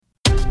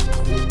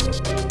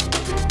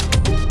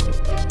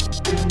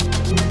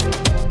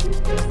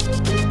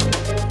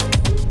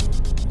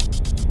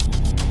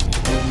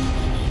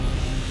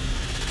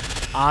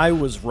I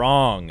was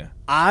wrong.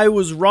 I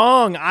was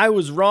wrong. I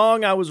was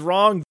wrong. I was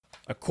wrong.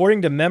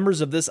 According to members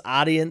of this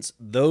audience,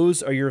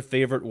 those are your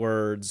favorite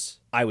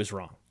words. I was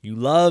wrong. You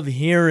love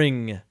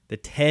hearing the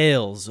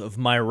tales of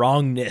my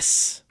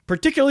wrongness,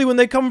 particularly when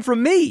they come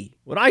from me,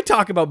 when I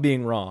talk about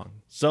being wrong.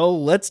 So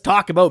let's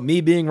talk about me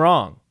being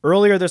wrong.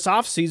 Earlier this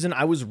offseason,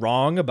 I was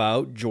wrong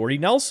about Jordy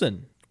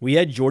Nelson. We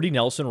had Jordy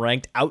Nelson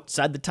ranked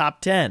outside the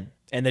top 10,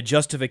 and the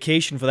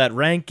justification for that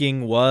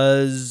ranking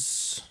was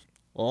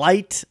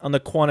light on the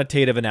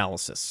quantitative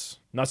analysis.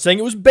 I'm not saying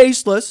it was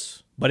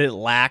baseless, but it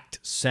lacked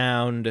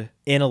sound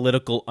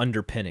analytical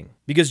underpinning.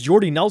 Because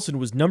Jordy Nelson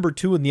was number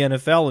 2 in the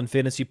NFL in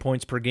fantasy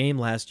points per game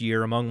last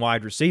year among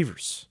wide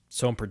receivers.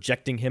 So I'm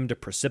projecting him to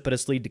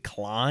precipitously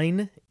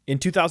decline in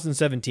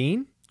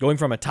 2017? Going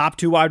from a top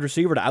 2 wide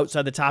receiver to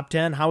outside the top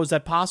 10, how is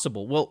that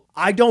possible? Well,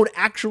 I don't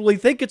actually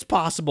think it's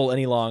possible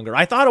any longer.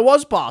 I thought it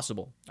was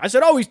possible. I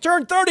said, he's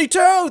turned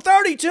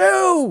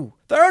 32!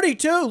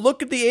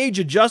 Look at the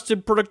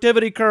age-adjusted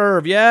productivity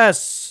curve.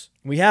 Yes.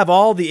 We have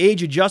all the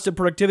age-adjusted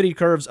productivity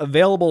curves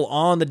available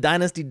on the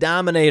Dynasty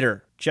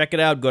Dominator. Check it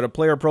out. Go to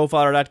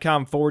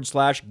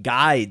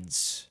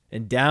playerprofiler.com/guides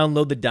and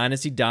download the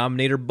Dynasty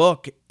Dominator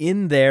book.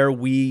 In there,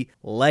 we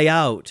lay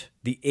out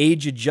the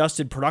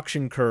age-adjusted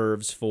production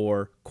curves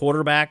for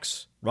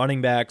quarterbacks,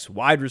 running backs,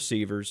 wide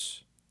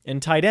receivers,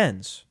 and tight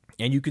ends.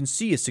 And you can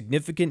see a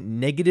significant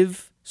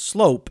negative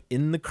slope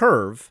in the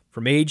curve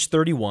from age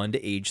 31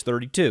 to age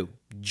 32.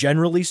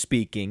 Generally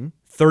speaking,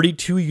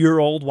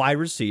 32-year-old wide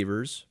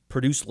receivers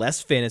produce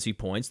less fantasy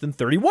points than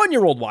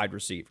 31-year-old wide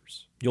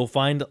receivers. You'll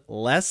find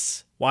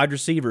less wide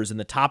receivers in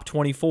the top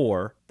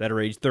 24 that are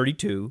age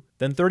 32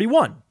 than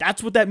 31.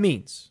 That's what that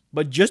means.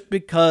 But just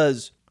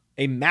because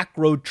a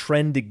macro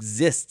trend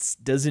exists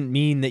doesn't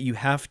mean that you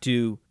have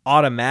to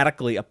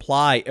automatically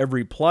apply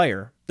every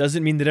player.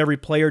 Doesn't mean that every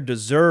player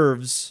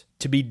deserves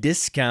to be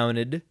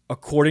discounted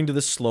according to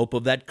the slope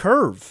of that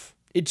curve.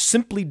 It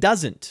simply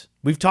doesn't.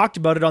 We've talked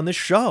about it on this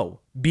show.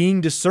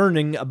 Being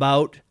discerning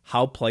about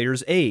how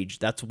players age.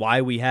 That's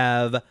why we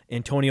have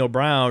Antonio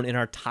Brown in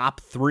our top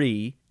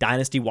 3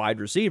 dynasty wide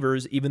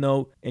receivers, even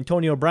though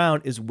Antonio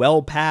Brown is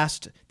well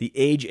past the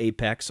age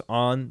apex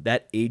on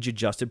that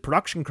age-adjusted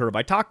production curve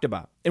I talked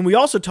about. And we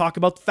also talk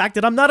about the fact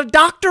that I'm not a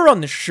doctor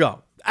on this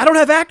show. I don't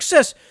have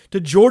access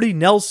to Jordy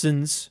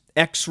Nelson's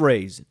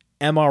X-rays,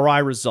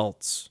 MRI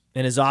results,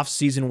 and his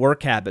off-season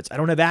work habits. I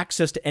don't have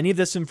access to any of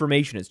this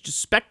information. It's just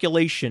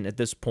speculation at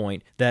this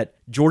point that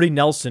Jordy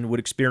Nelson would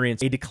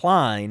experience a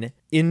decline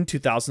in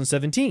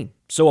 2017.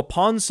 So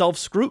upon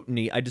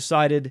self-scrutiny, I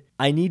decided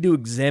I need to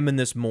examine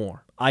this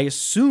more. I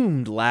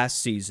assumed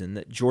last season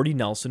that Jordy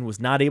Nelson was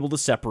not able to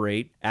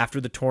separate after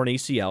the torn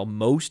ACL.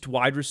 Most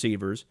wide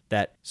receivers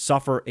that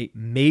suffer a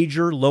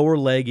major lower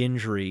leg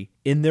injury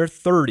in their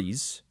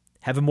 30s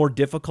have a more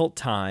difficult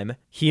time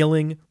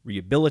healing,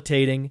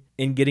 rehabilitating,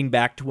 and getting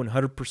back to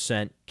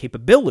 100%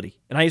 capability.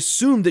 And I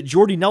assumed that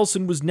Jordy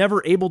Nelson was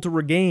never able to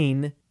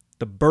regain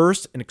the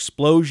burst and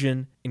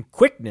explosion and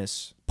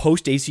quickness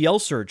post-ACL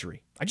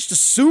surgery. I just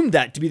assumed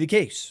that to be the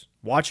case.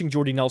 Watching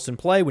Jordy Nelson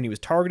play when he was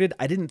targeted,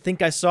 I didn't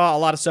think I saw a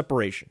lot of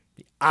separation.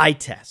 The eye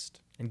test.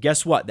 And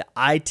guess what? The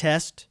eye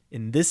test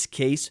in this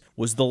case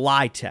was the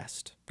lie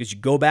test. Because you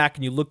go back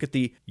and you look at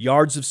the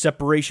yards of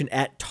separation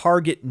at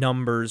target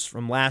numbers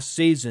from last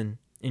season,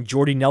 and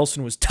Jordy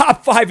Nelson was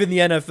top 5 in the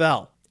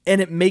NFL. And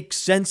it makes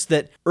sense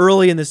that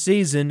early in the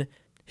season,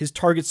 his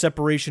target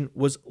separation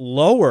was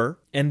lower,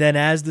 and then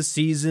as the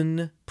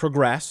season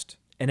progressed,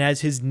 and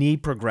as his knee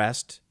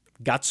progressed,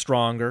 got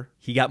stronger,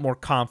 he got more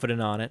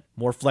confident on it,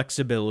 more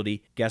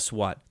flexibility. Guess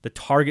what? The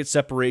target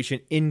separation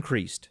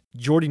increased.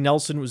 Jordy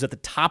Nelson was at the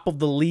top of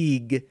the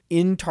league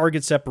in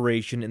target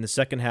separation in the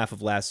second half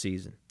of last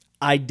season.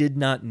 I did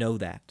not know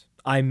that.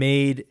 I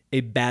made a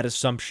bad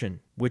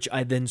assumption, which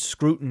I then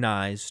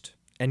scrutinized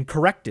and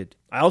corrected.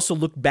 I also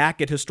looked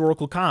back at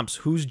historical comps.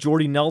 Who is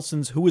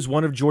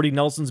one of Jordy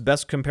Nelson's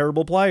best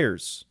comparable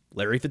players?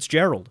 Larry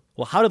Fitzgerald.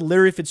 Well, how did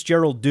Larry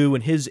Fitzgerald do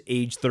in his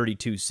age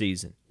 32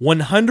 season?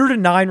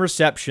 109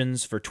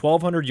 receptions for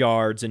 1,200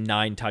 yards and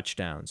 9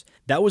 touchdowns.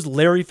 That was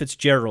Larry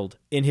Fitzgerald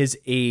in his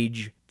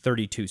age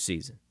 32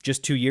 season,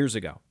 just 2 years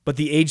ago. But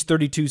the age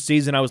 32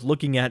 season I was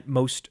looking at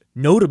most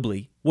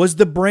notably was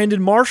the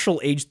Brandon Marshall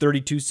age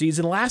 32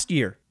 season last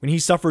year, when he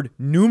suffered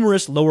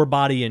numerous lower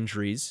body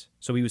injuries.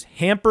 So he was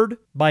hampered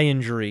by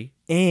injury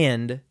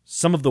and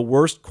some of the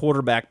worst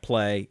quarterback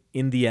play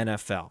in the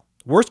NFL.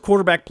 Worst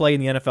quarterback play in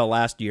the NFL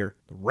last year,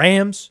 the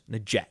Rams and the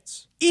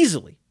Jets.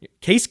 Easily.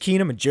 Case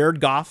Keenum and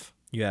Jared Goff.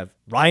 You have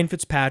Ryan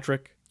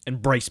Fitzpatrick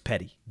and Bryce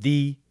Petty.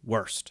 The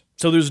worst.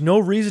 So there's no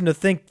reason to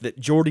think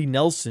that Jordy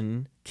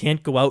Nelson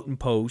can't go out and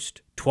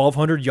post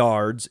 1,200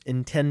 yards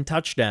and 10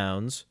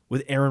 touchdowns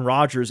with Aaron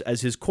Rodgers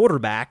as his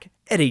quarterback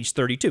at age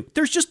 32.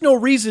 There's just no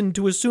reason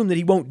to assume that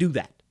he won't do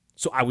that.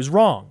 So I was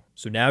wrong.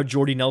 So now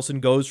Jordy Nelson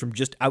goes from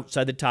just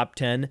outside the top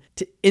 10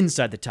 to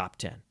inside the top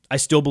 10. I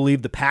still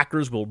believe the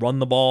Packers will run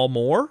the ball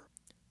more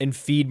and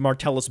feed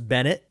Martellus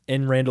Bennett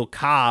and Randall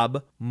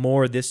Cobb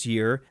more this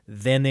year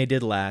than they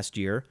did last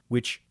year,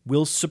 which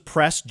will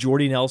suppress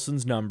Jordy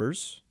Nelson's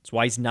numbers. That's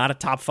why he's not a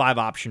top 5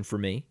 option for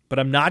me. But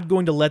I'm not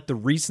going to let the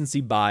recency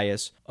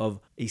bias of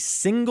a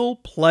single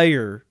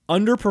player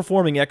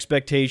underperforming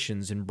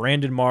expectations in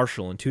Brandon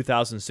Marshall in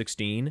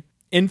 2016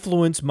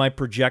 influence my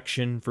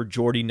projection for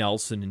Jordy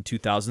Nelson in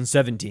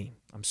 2017.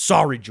 I'm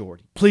sorry,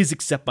 Jordy. Please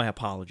accept my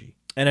apology.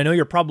 And I know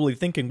you're probably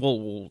thinking,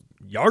 well,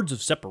 yards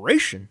of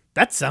separation?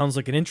 That sounds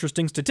like an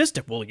interesting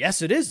statistic. Well,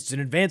 yes, it is. It's an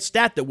advanced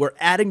stat that we're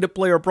adding to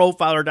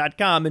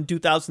playerprofiler.com in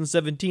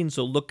 2017,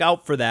 so look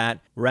out for that.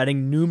 We're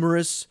adding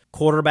numerous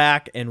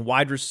quarterback and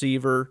wide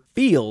receiver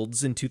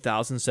fields in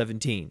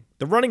 2017.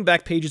 The running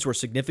back pages were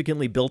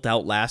significantly built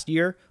out last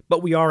year,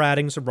 but we are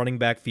adding some running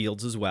back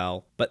fields as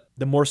well. But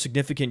the more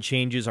significant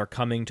changes are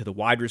coming to the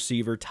wide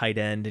receiver, tight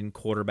end, and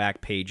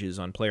quarterback pages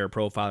on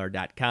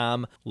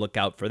playerprofiler.com. Look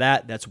out for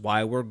that. That's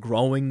why we're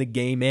growing the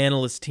game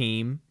analyst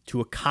team to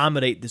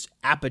accommodate this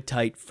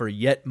appetite for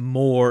yet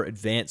more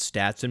advanced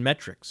stats and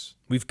metrics.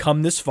 We've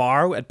come this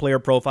far at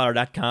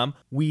playerprofiler.com.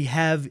 We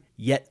have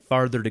yet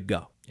farther to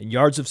go. And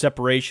yards of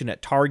separation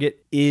at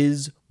target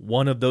is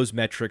one of those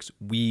metrics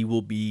we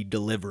will be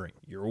delivering.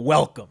 You're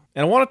welcome.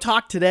 And I want to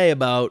talk today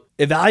about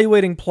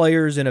evaluating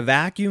players in a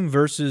vacuum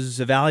versus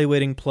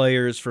evaluating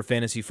players for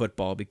fantasy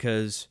football,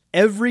 because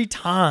every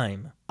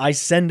time I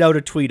send out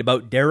a tweet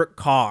about Derek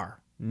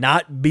Carr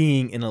not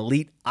being an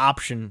elite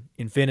option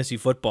in fantasy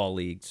football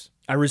leagues,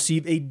 I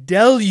receive a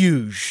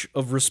deluge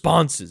of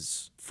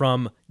responses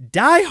from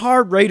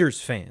diehard Raiders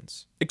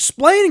fans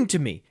explaining to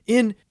me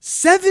in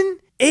 7,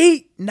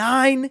 8,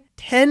 9,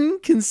 10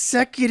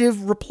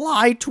 consecutive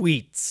reply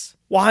tweets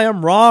why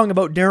I'm wrong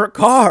about Derek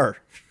Carr.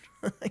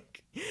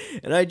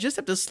 And I just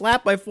have to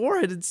slap my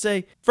forehead and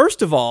say,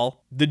 first of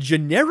all, the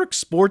generic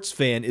sports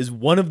fan is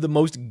one of the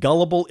most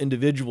gullible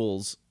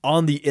individuals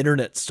on the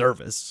internet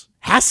service.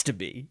 Has to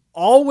be.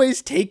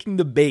 Always taking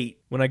the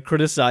bait when I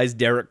criticize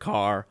Derek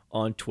Carr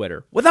on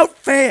Twitter. Without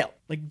fail.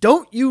 Like,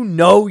 don't you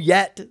know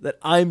yet that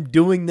I'm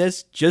doing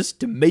this just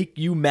to make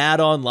you mad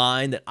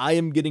online, that I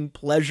am getting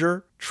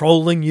pleasure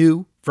trolling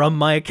you from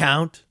my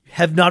account?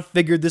 Have not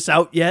figured this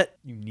out yet,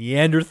 you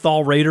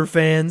Neanderthal Raider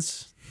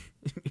fans?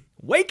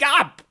 Wake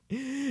up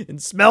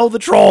and smell the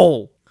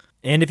troll.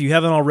 And if you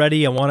haven't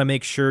already, I want to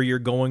make sure you're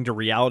going to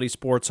Reality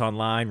Sports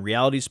Online.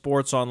 Reality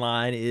Sports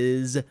Online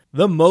is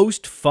the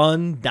most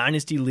fun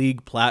Dynasty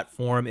League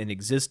platform in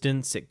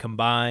existence. It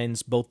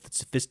combines both the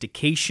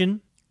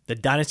sophistication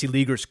that Dynasty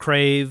Leaguers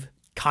crave,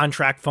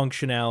 contract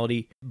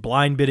functionality,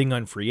 blind bidding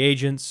on free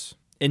agents,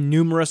 and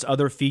numerous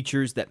other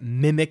features that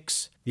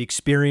mimics the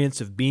experience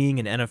of being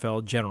an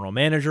NFL general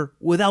manager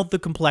without the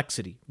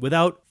complexity,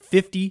 without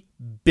 50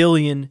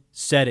 billion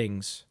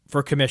settings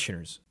for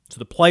commissioners. So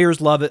the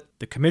players love it,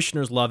 the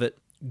commissioners love it.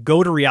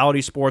 Go to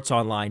Reality Sports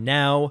Online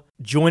now,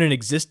 join an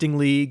existing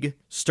league,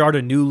 start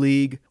a new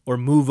league, or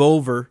move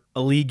over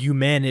a league you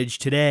manage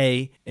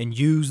today and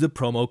use the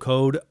promo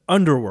code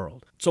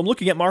Underworld. So I'm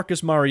looking at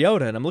Marcus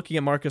Mariota, and I'm looking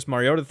at Marcus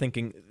Mariota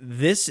thinking,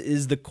 this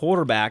is the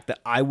quarterback that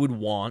I would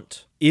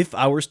want if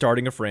I were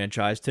starting a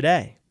franchise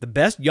today. The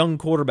best young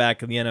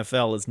quarterback in the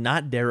NFL is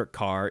not Derek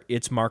Carr,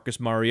 it's Marcus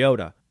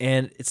Mariota,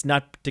 and it's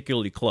not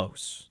particularly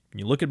close. When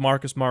you look at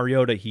Marcus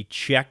Mariota, he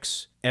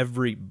checks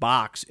every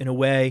box in a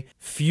way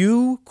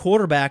few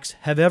quarterbacks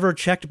have ever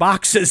checked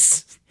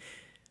boxes.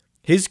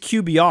 His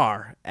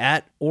QBR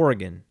at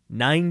Oregon,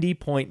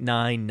 90.9,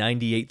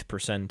 98th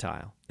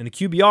percentile. And the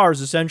QBR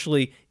is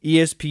essentially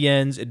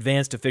ESPN's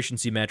advanced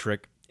efficiency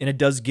metric, and it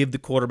does give the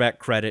quarterback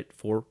credit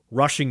for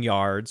rushing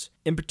yards,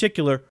 in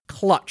particular,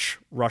 clutch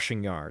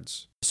rushing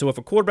yards. So if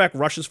a quarterback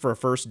rushes for a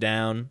first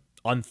down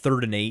on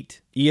 3rd and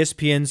 8,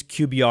 ESPN's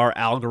QBR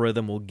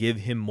algorithm will give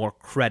him more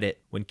credit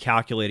when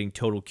calculating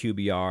total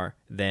QBR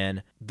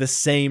than the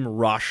same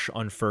rush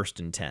on 1st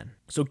and 10.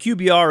 So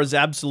QBR is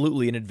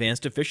absolutely an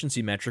advanced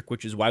efficiency metric,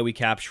 which is why we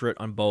capture it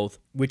on both,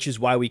 which is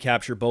why we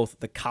capture both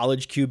the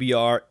college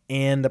QBR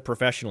and the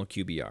professional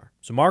QBR.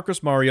 So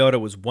Marcus Mariota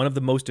was one of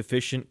the most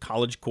efficient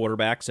college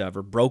quarterbacks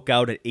ever, broke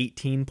out at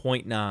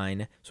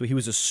 18.9. So he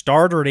was a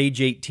starter at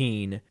age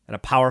 18 at a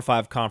Power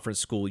 5 conference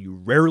school. You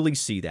rarely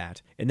see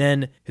that. And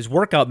then his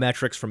workout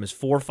metrics from his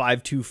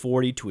 4.5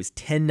 240 to his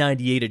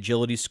 1098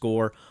 agility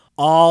score,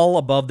 all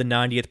above the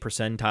 90th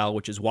percentile,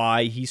 which is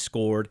why he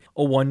scored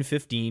a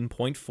 115.4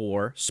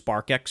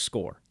 SparkX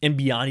score. And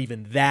beyond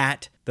even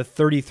that, the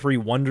 33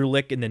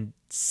 Wonderlic and then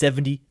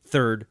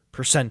 73rd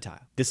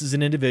percentile. This is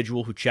an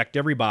individual who checked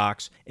every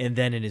box, and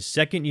then in his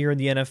second year in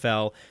the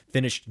NFL,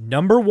 finished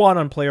number 1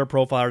 on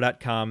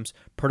playerprofiler.com's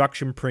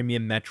production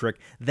premium metric.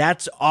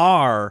 That's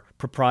our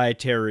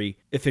proprietary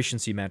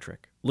efficiency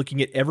metric.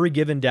 Looking at every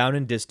given down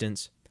and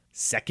distance,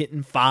 2nd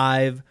and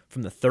 5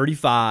 from the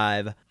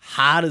 35.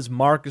 How does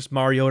Marcus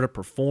Mariota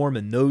perform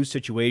in those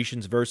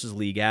situations versus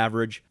league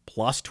average?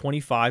 Plus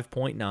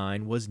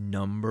 25.9 was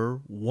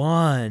number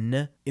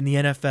 1 in the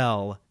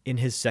NFL in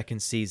his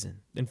second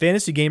season. And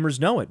fantasy gamers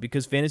know it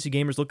because fantasy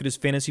gamers look at his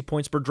fantasy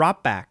points per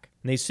dropback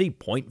and they see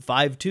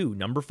 0.52,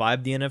 number 5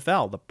 in the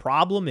NFL. The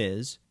problem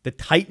is the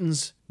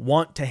Titans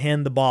want to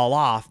hand the ball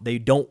off. They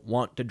don't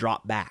want to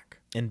drop back.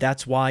 And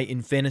that's why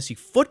in fantasy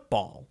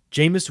football,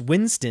 Jameis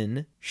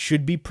Winston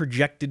should be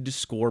projected to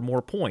score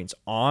more points.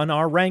 On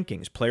our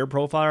rankings,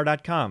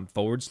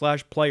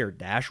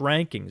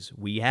 playerprofiler.com/player-rankings,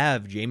 we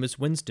have Jameis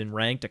Winston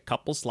ranked a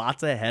couple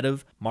slots ahead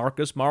of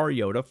Marcus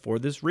Mariota for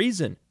this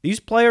reason. These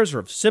players are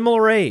of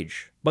similar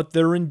age, but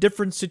they're in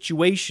different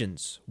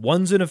situations.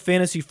 One's in a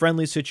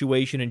fantasy-friendly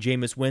situation in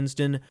Jameis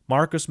Winston.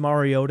 Marcus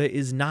Mariota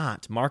is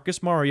not.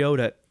 Marcus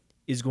Mariota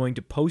is going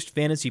to post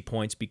fantasy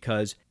points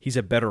because he's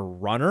a better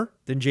runner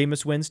than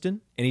Jameis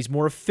Winston, and he's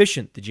more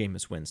efficient than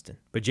Jameis Winston.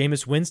 But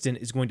Jameis Winston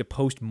is going to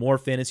post more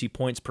fantasy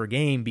points per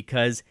game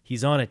because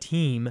he's on a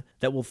team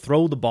that will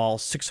throw the ball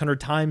 600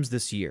 times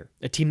this year,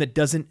 a team that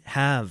doesn't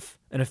have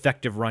an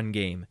effective run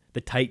game. The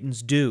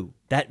Titans do.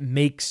 That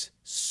makes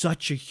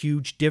such a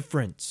huge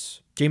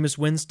difference. Jameis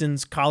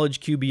Winston's college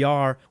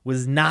QBR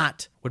was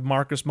not what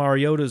Marcus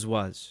Mariota's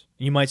was.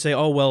 You might say,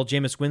 oh, well,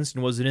 Jameis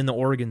Winston wasn't in the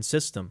Oregon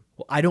system.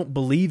 Well, I don't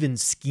believe in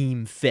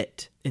scheme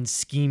fit and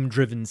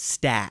scheme-driven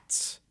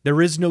stats.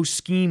 There is no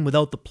scheme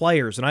without the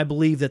players, and I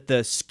believe that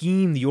the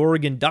scheme the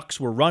Oregon Ducks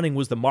were running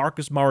was the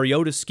Marcus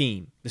Mariota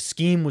scheme. The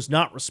scheme was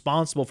not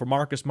responsible for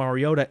Marcus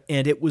Mariota,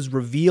 and it was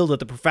revealed at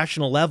the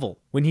professional level.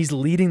 When he's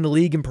leading the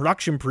league in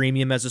production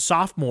premium as a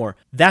sophomore,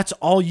 that's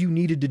all you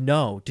needed to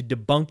know to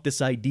debunk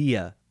this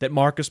idea that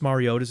Marcus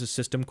Mariota is a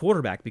system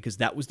quarterback, because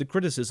that was the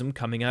criticism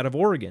coming out of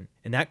Oregon,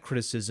 and that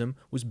criticism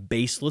was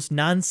baseless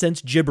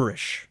nonsense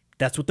gibberish.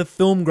 That's what the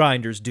film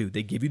grinders do.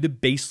 They give you the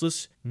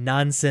baseless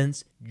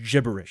nonsense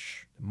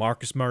gibberish.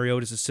 Marcus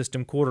Mariota is a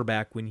system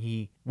quarterback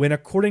when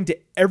according to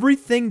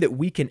everything that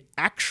we can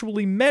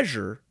actually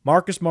measure,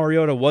 Marcus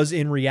Mariota was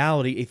in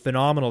reality a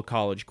phenomenal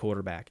college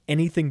quarterback.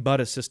 Anything but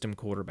a system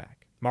quarterback.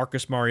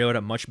 Marcus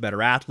Mariota, much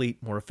better athlete,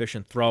 more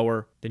efficient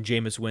thrower than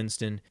Jameis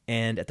Winston.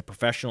 And at the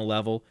professional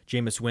level,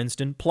 Jameis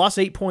Winston, plus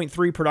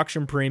 8.3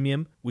 production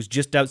premium, was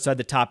just outside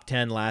the top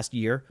 10 last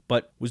year,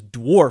 but was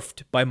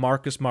dwarfed by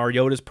Marcus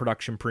Mariota's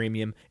production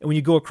premium. And when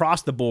you go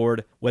across the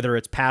board, whether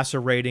it's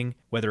passer rating,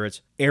 whether it's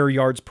air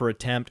yards per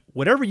attempt,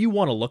 whatever you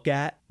want to look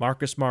at,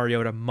 Marcus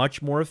Mariota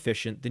much more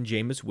efficient than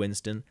Jameis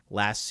Winston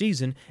last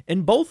season.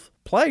 And both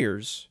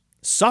players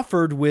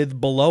suffered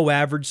with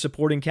below-average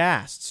supporting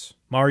casts.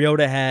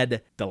 Mariota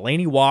had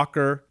Delaney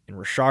Walker and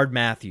Rashard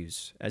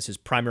Matthews as his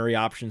primary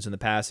options in the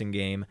passing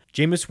game.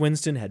 Jameis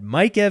Winston had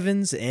Mike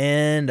Evans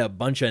and a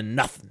bunch of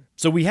nothing.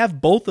 So we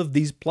have both of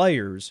these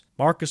players,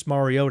 Marcus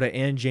Mariota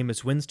and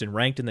Jameis Winston,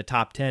 ranked in the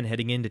top 10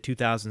 heading into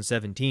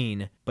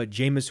 2017. But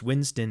Jameis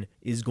Winston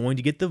is going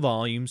to get the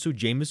volume, so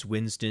Jameis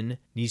Winston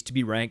needs to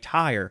be ranked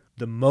higher.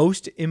 The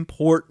most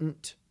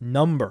important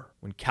number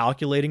when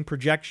calculating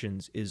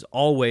projections is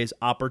always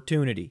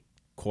opportunity.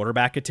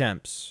 Quarterback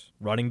attempts,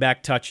 running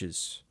back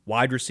touches,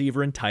 wide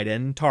receiver and tight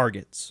end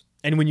targets.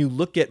 And when you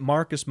look at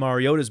Marcus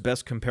Mariota's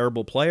best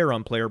comparable player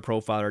on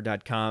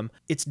playerprofiler.com,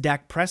 it's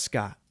Dak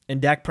Prescott.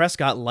 And Dak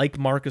Prescott, like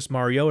Marcus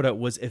Mariota,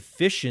 was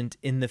efficient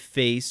in the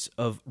face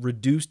of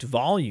reduced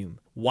volume.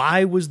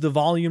 Why was the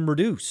volume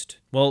reduced?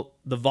 Well,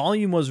 the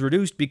volume was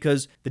reduced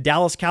because the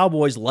Dallas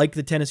Cowboys, like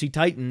the Tennessee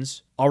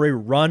Titans, are a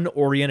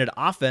run-oriented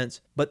offense,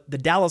 but the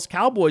Dallas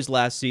Cowboys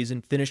last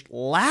season finished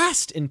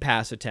last in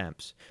pass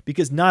attempts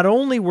because not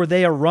only were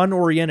they a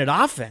run-oriented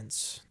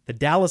offense, the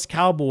Dallas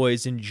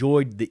Cowboys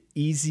enjoyed the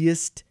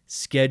easiest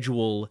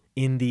schedule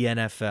in the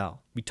NFL.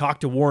 We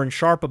talked to Warren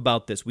Sharp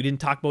about this. We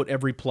didn't talk about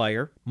every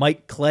player.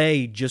 Mike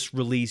Clay just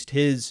released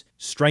his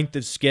strength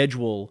of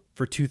schedule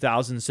for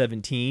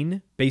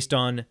 2017 based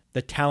on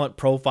the talent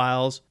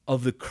profiles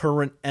of the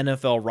current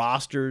NFL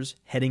rosters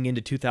heading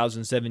into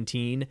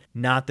 2017,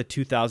 not the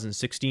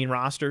 2016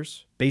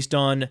 rosters. Based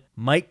on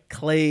Mike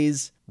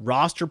Clay's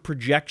roster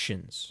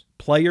projections,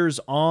 players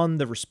on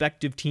the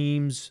respective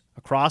teams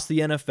across the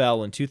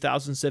NFL in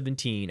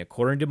 2017,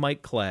 according to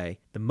Mike Clay,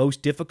 the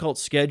most difficult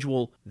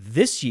schedule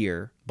this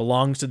year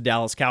belongs to the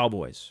Dallas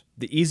Cowboys.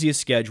 The easiest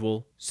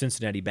schedule,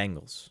 Cincinnati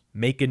Bengals.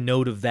 Make a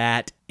note of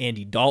that,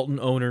 Andy Dalton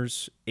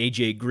owners,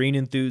 AJ Green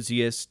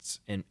enthusiasts,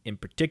 and in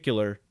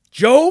particular,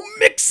 Joe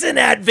Mixon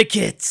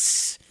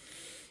advocates.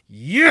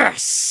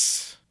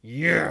 Yes!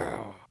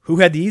 Yeah! Who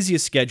had the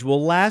easiest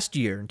schedule last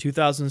year in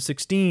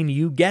 2016?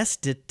 You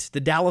guessed it, the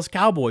Dallas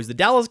Cowboys. The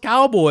Dallas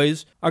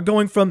Cowboys are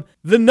going from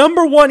the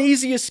number one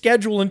easiest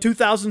schedule in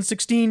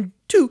 2016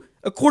 to,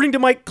 according to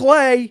Mike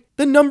Clay,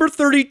 the number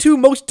 32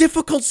 most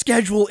difficult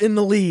schedule in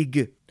the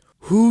league.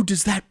 Who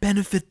does that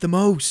benefit the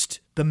most?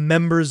 The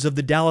members of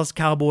the Dallas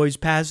Cowboys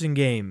passing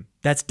game.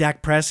 That's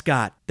Dak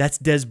Prescott. That's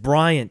Dez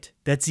Bryant.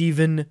 That's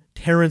even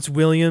Terrence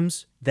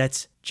Williams.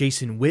 That's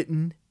Jason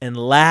Witten. And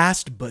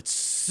last but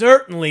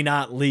certainly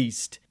not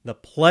least, the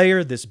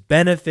player this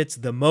benefits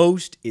the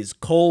most is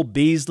Cole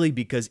Beasley,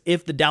 because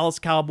if the Dallas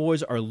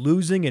Cowboys are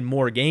losing in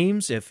more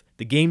games, if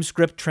the game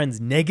script trends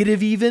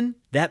negative even,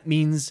 that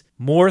means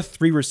more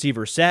three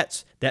receiver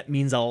sets. That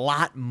means a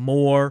lot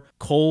more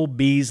Cole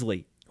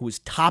Beasley, who was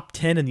top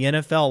 10 in the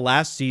NFL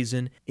last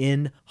season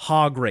in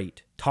hog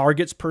rate.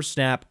 Targets per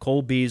snap,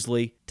 Cole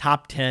Beasley,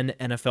 top 10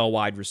 NFL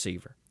wide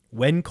receiver.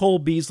 When Cole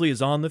Beasley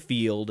is on the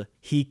field,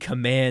 he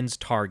commands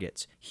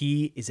targets.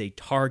 He is a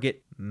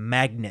target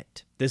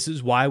magnet. This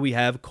is why we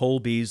have Cole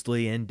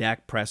Beasley and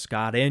Dak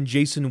Prescott and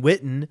Jason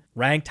Witten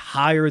ranked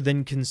higher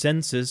than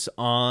consensus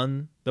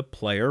on the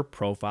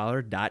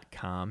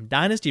playerprofiler.com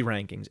dynasty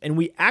rankings. And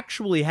we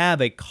actually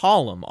have a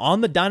column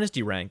on the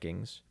dynasty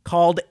rankings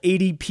called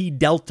ADP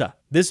Delta.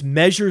 This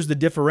measures the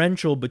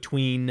differential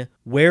between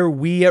where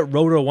we at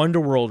Roto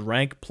Underworld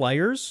rank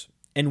players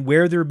and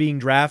where they're being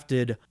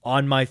drafted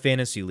on my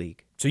fantasy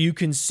league. So you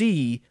can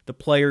see the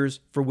players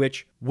for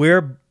which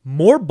we're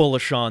more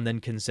bullish on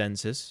than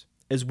consensus,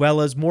 as well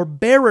as more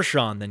bearish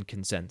on than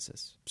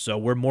consensus. So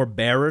we're more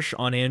bearish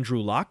on Andrew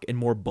Luck and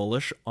more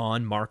bullish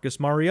on Marcus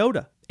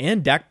Mariota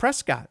and Dak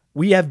Prescott.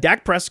 We have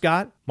Dak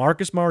Prescott,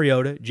 Marcus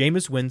Mariota,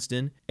 Jameis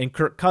Winston, and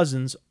Kirk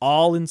Cousins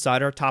all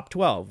inside our top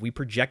 12. We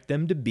project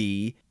them to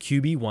be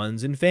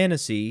QB1s in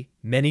fantasy.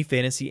 Many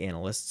fantasy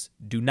analysts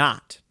do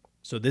not.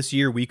 So this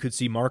year we could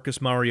see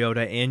Marcus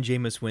Mariota and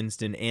Jameis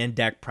Winston and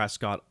Dak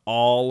Prescott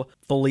all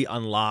fully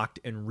unlocked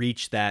and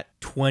reach that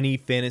 20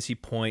 fantasy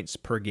points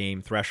per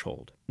game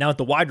threshold. Now at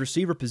the wide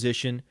receiver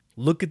position,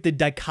 look at the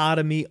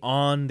dichotomy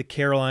on the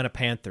Carolina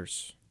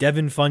Panthers.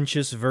 Devin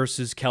Funchess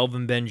versus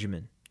Kelvin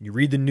Benjamin. You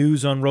read the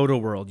news on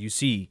RotoWorld, you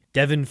see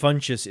Devin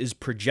Funchess is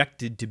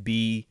projected to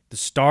be the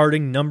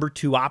starting number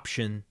 2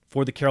 option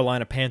for the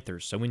Carolina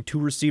Panthers. So in 2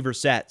 receiver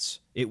sets,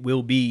 it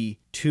will be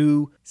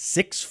 2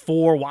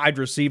 6'4" wide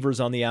receivers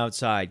on the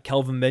outside.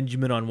 Kelvin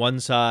Benjamin on one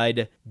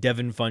side,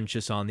 Devin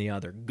Funchess on the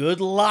other.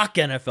 Good luck,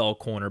 NFL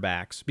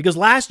cornerbacks. Because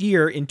last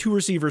year, in 2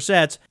 receiver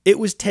sets, it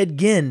was Ted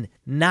Ginn,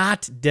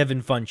 not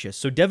Devin Funchess.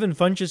 So Devin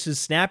Funchess'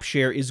 snap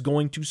share is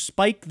going to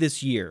spike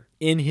this year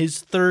in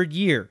his 3rd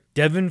year.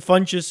 Devin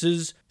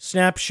Funchess'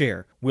 snap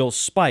share will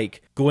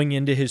spike going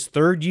into his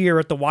 3rd year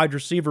at the wide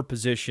receiver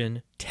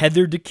position,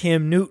 tethered to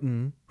Cam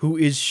Newton, who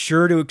is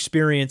sure to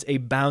experience a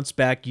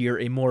bounce-back year,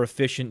 a more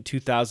efficient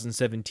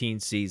 2017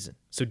 season.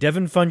 So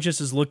Devin Funchess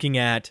is looking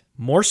at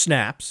more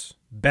snaps,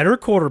 better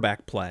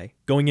quarterback play,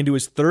 going into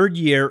his 3rd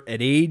year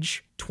at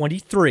age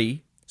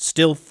 23,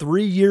 still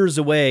 3 years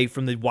away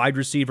from the wide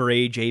receiver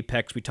age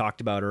apex we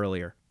talked about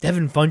earlier.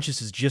 Devin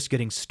Funchess is just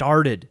getting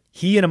started.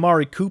 He and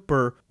Amari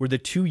Cooper were the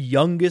 2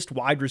 youngest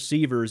wide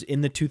receivers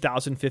in the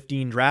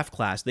 2015 draft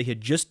class. They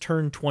had just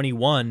turned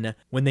 21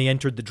 when they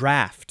entered the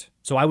draft.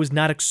 So I was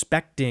not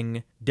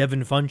expecting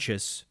Devin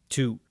Funchess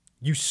to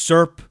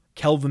usurp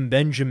Kelvin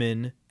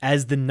Benjamin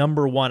as the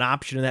number 1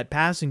 option in that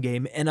passing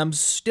game, and I'm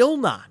still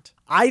not.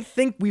 I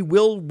think we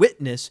will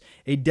witness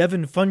a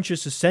Devin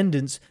Funchess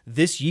ascendance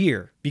this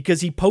year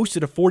because he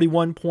posted a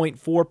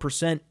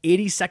 41.4%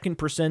 82nd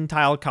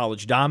percentile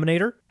college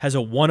dominator, has a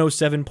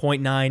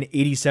 107.9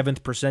 87th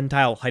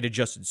percentile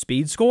height-adjusted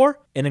speed score,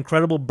 an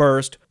incredible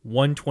burst,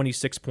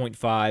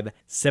 126.5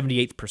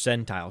 78th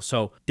percentile.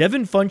 So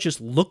Devin Funchess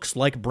looks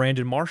like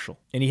Brandon Marshall,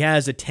 and he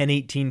has a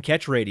 10-18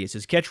 catch radius.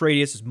 His catch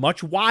radius is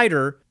much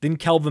wider than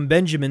Kelvin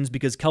Benjamin's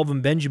because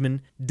Kelvin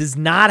Benjamin does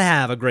not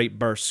have a great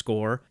burst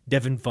score.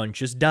 Devin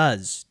Funchess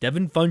does.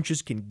 Devin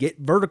Funchess can get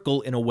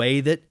vertical in a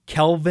way that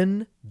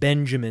Kelvin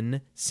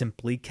Benjamin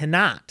simply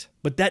cannot.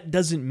 But that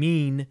doesn't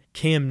mean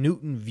Cam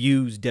Newton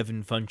views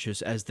Devin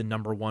Funchess as the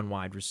number 1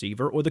 wide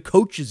receiver, or the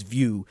coaches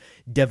view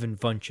Devin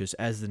Funchess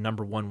as the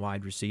number 1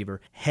 wide receiver.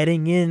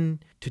 Heading in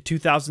to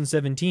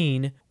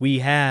 2017, we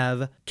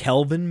have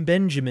Kelvin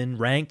Benjamin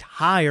ranked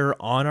higher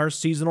on our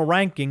seasonal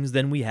rankings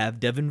than we have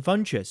Devin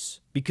Funchess.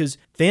 Because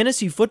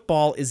fantasy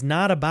football is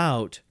not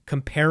about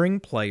comparing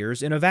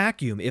players in a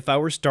vacuum. If I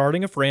were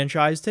starting a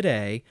franchise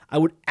today, I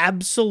would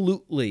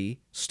absolutely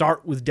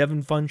start with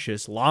Devin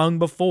Funchess long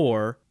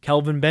before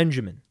Kelvin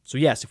Benjamin. So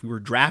yes, if we were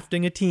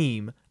drafting a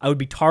team, I would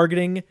be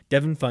targeting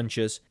Devin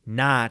Funchess,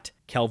 not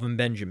Kelvin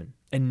Benjamin.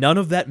 And none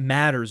of that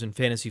matters in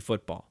fantasy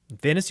football. In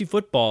fantasy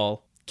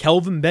football,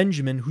 Kelvin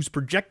Benjamin, who's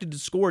projected to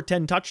score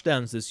 10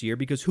 touchdowns this year,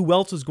 because who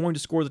else is going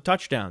to score the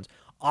touchdowns?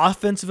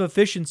 Offensive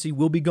efficiency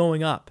will be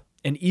going up.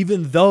 And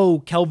even though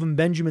Kelvin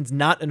Benjamin's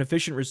not an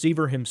efficient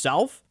receiver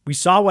himself, we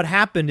saw what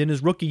happened in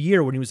his rookie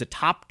year when he was a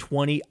top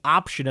 20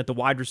 option at the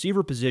wide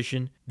receiver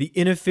position. The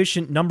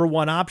inefficient number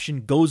 1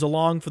 option goes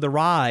along for the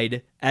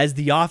ride as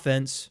the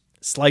offense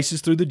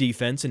slices through the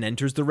defense and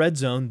enters the red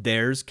zone.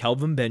 There's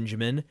Kelvin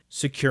Benjamin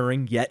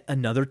securing yet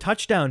another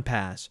touchdown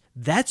pass.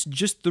 That's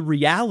just the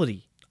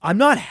reality. I'm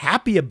not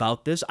happy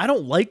about this. I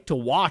don't like to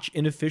watch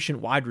inefficient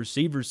wide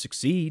receivers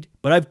succeed,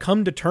 but I've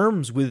come to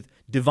terms with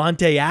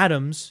Davante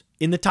Adams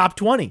in the top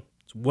 20.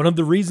 It's one of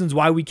the reasons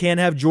why we can't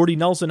have Jordy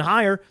Nelson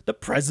higher, the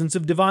presence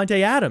of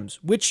Davante Adams,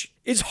 which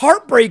is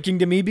heartbreaking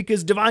to me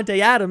because Davante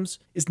Adams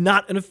is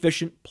not an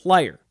efficient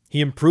player.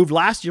 He improved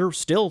last year,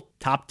 still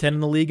top 10 in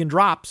the league in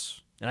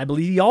drops, and I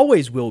believe he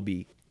always will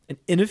be an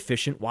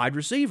inefficient wide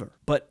receiver.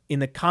 But in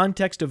the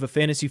context of a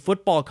fantasy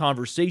football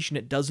conversation,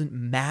 it doesn't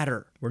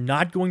matter. We're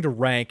not going to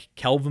rank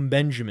Kelvin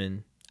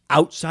Benjamin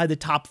outside the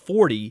top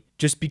 40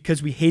 just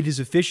because we hate his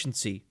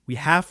efficiency. We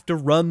have to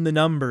run the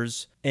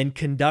numbers and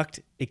conduct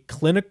a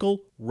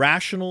clinical,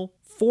 rational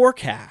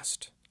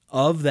forecast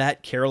of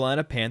that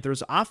Carolina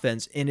Panthers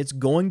offense, and it's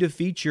going to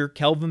feature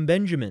Kelvin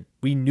Benjamin.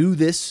 We knew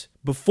this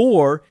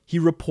before he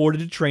reported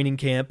to training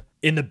camp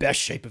in the best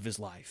shape of his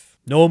life.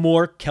 No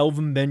more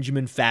Kelvin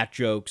Benjamin fat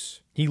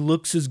jokes. He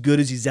looks as good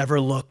as he's ever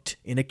looked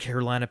in a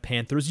Carolina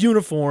Panthers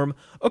uniform,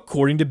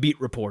 according to beat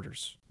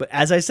reporters. But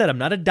as I said, I'm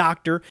not a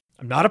doctor,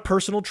 I'm not a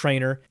personal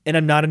trainer, and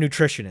I'm not a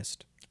nutritionist.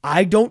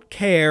 I don't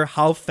care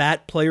how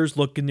fat players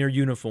look in their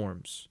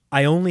uniforms.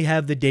 I only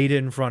have the data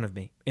in front of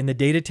me. And the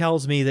data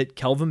tells me that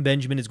Kelvin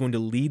Benjamin is going to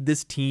lead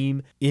this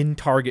team in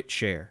target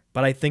share.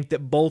 But I think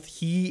that both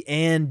he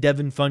and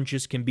Devin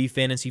Funchess can be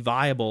fantasy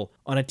viable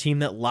on a team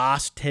that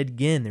lost Ted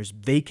Ginn. There's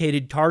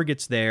vacated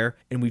targets there,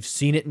 and we've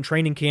seen it in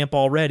training camp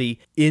already.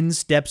 In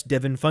steps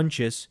Devin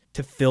Funchess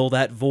to fill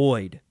that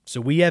void.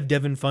 So we have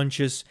Devin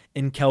Funchess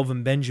and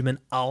Kelvin Benjamin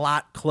a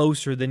lot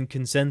closer than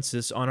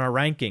consensus on our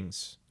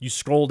rankings. You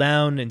scroll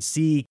down and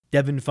see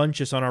Devin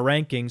Funchess on our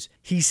rankings.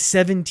 He's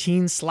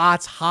 17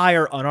 slots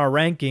higher on our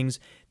rankings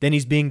than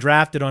he's being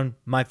drafted on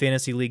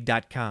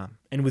myfantasyleague.com.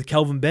 And with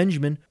Kelvin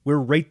Benjamin, we're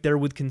right there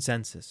with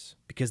consensus.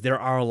 Because there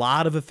are a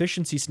lot of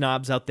efficiency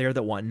snobs out there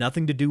that want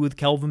nothing to do with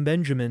Kelvin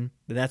Benjamin,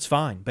 then that's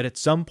fine. But at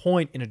some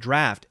point in a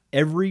draft,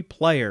 every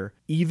player,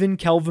 even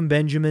Kelvin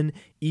Benjamin,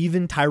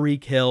 even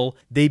Tyreek Hill,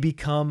 they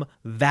become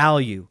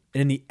value.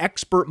 And in the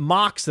expert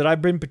mocks that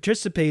I've been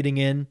participating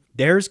in,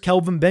 there's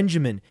Kelvin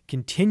Benjamin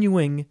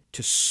continuing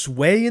to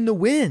sway in the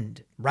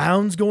wind.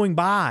 Rounds going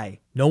by.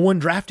 No one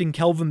drafting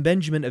Kelvin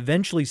Benjamin.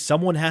 Eventually,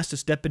 someone has to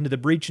step into the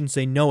breach and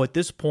say, no, at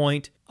this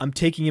point, I'm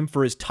taking him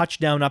for his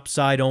touchdown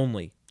upside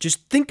only.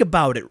 Just think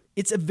about it.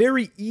 It's a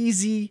very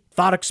easy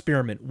thought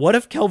experiment. What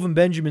if Kelvin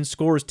Benjamin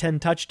scores 10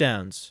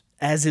 touchdowns,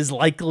 as is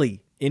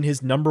likely in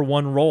his number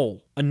one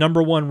role? A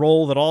number one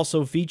role that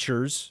also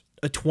features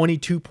a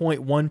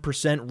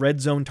 22.1%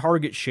 red zone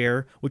target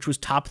share, which was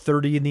top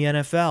 30 in the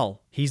NFL.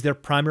 He's their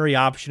primary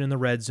option in the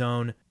red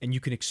zone, and you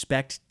can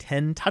expect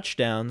 10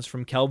 touchdowns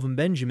from Kelvin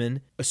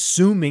Benjamin,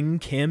 assuming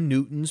Cam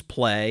Newton's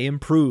play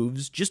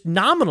improves just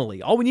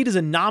nominally. All we need is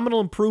a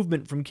nominal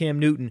improvement from Cam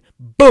Newton.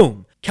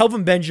 Boom!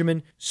 Kelvin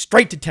Benjamin,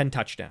 straight to 10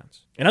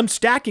 touchdowns. And I'm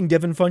stacking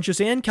Devin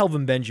Funchess and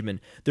Kelvin Benjamin.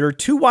 There are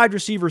two wide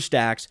receiver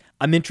stacks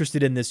I'm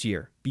interested in this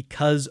year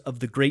because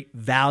of the great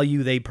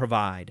value they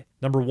provide.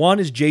 Number one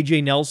is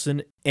J.J.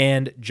 Nelson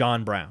and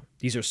John Brown.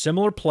 These are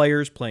similar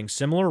players playing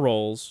similar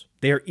roles.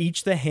 They are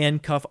each the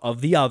handcuff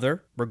of the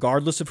other,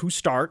 regardless of who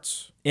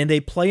starts, and they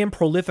play in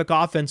prolific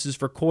offenses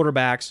for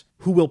quarterbacks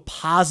who will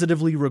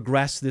positively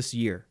regress this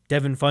year.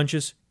 Devin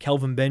Funchess,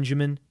 Kelvin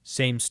Benjamin,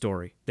 same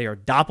story. They are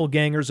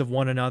doppelgangers of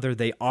one another.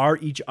 They are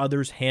each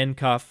other's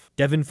handcuff.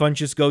 Devin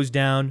Funchess goes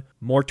down,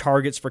 more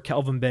targets for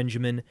Kelvin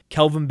Benjamin.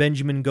 Kelvin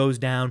Benjamin goes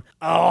down,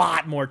 a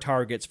lot more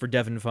targets for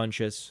Devin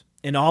Funchess.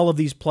 And all of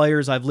these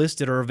players I've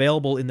listed are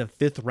available in the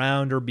 5th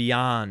round or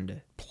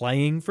beyond,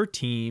 playing for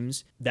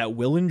teams that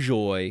will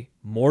enjoy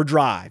more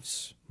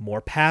drives, more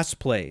pass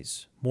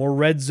plays, more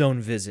red zone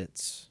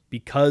visits,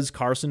 because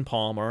Carson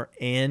Palmer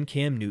and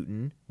Cam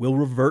Newton will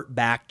revert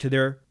back to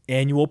their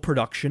annual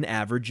production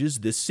averages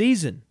this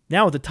season.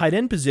 Now, at the tight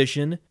end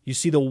position, you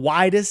see the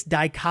widest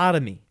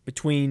dichotomy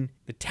between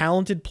the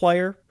talented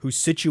player whose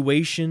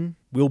situation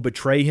will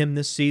betray him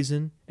this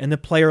season and the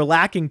player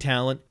lacking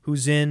talent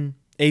who's in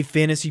a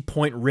fantasy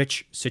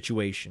point-rich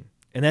situation.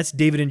 And that's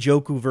David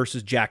Njoku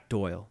versus Jack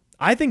Doyle.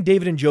 I think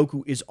David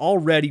Njoku is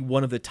already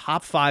one of the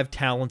top 5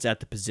 talents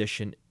at the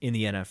position in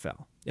the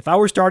NFL. If I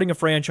were starting a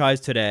franchise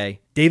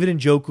today, David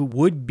Njoku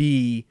would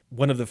be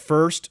one of the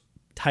first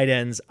tight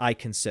ends I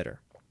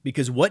consider.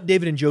 Because what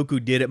David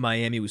Njoku did at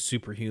Miami was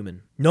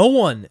superhuman. No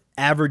one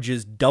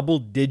averages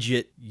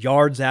double-digit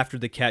yards after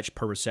the catch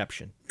per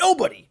reception.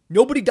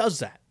 Nobody does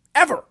that.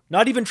 Ever.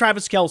 Not even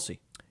Travis Kelce.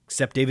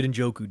 Except David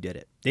Njoku did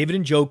it.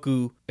 David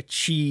Njoku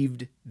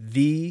achieved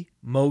the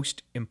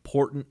most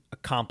important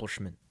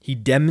accomplishment. He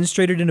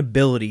demonstrated an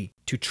ability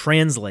to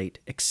translate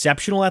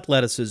exceptional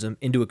athleticism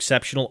into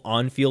exceptional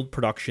on-field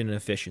production and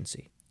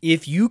efficiency.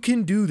 If you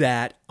can do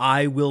that,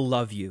 I will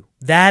love you.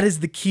 That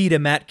is the key to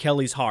Matt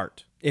Kelly's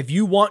heart. If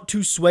you want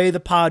to sway the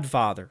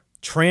Podfather,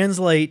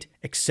 translate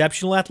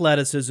exceptional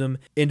athleticism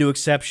into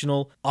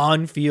exceptional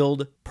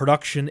on-field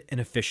production and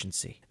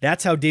efficiency.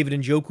 That's how David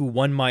Njoku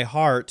won my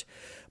heart.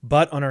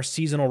 But on our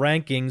seasonal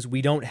rankings,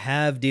 we don't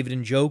have David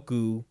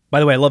Njoku. By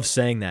the way, I love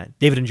saying that.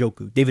 David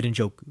Njoku, David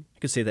Njoku. I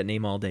could say that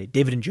name all day.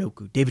 David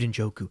Njoku, David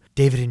Njoku,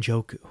 David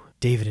Njoku,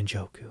 David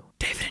Njoku,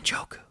 David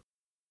Njoku.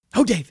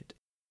 Oh, David.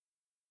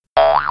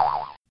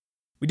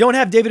 We don't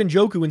have David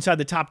Njoku inside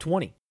the top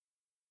 20.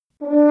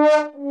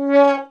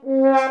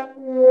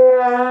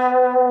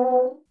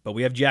 But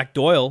we have Jack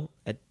Doyle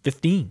at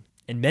 15.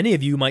 And many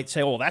of you might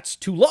say, oh, that's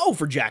too low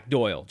for Jack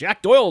Doyle.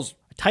 Jack Doyle's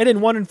tight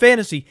end 1 in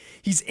fantasy.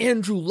 He's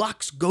Andrew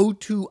Luck's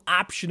go-to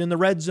option in the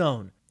red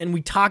zone. And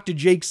we talked to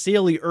Jake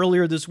Saley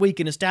earlier this week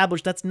and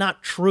established that's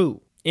not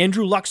true.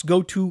 Andrew Luck's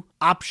go-to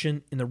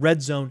option in the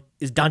red zone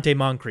is Dante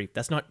Moncrief.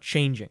 That's not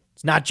changing.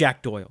 It's not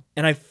Jack Doyle.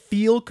 And I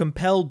feel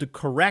compelled to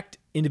correct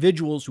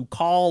individuals who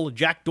call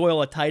Jack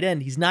Doyle a tight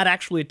end. He's not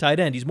actually a tight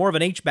end. He's more of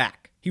an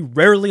H-back. He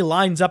rarely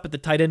lines up at the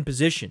tight end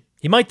position.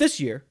 He might this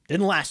year,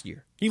 didn't last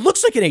year. He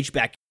looks like an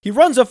H-back. He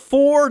runs a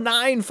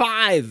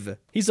 4.95.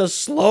 He's a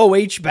slow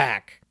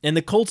H-back. And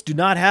the Colts do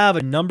not have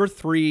a number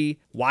 3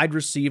 wide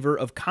receiver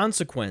of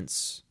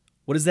consequence.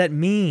 What does that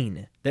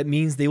mean? That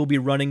means they will be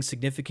running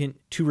significant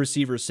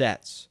 2-receiver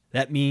sets.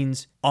 That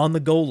means on the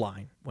goal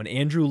line, when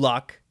Andrew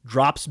Luck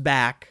drops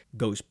back,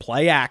 goes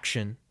play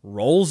action,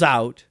 rolls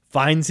out,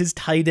 finds his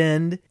tight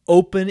end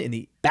open in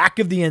the back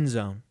of the end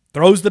zone,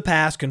 throws the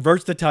pass,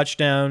 converts the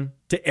touchdown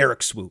to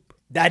Eric Swoop.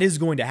 That is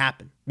going to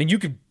happen. I mean, you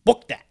could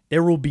book that.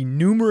 There will be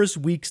numerous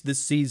weeks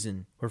this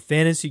season where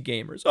fantasy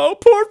gamers, oh,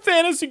 poor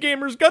fantasy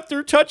gamers got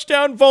their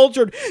touchdown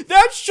vultured.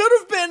 That should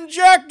have been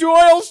Jack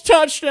Doyle's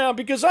touchdown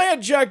because I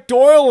had Jack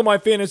Doyle on my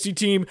fantasy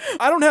team.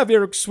 I don't have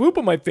Eric Swoop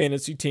on my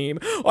fantasy team.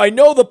 I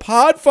know the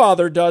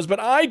Podfather does, but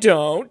I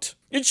don't.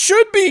 It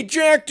should be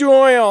Jack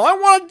Doyle. I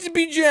want it to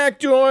be Jack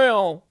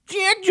Doyle.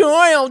 Jack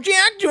Doyle,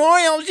 Jack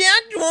Doyle,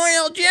 Jack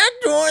Doyle, Jack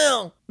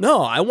Doyle.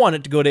 No, I want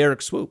it to go to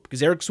Eric Swoop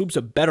because Eric Swoop's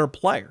a better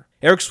player.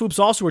 Eric Swoop's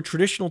also a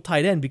traditional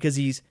tight end because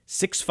he's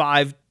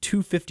 6'5",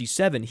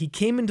 257. He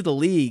came into the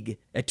league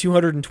at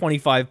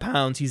 225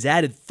 pounds. He's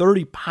added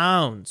 30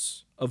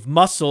 pounds of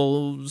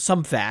muscle,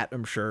 some fat,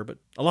 I'm sure, but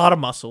a lot of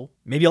muscle,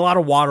 maybe a lot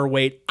of water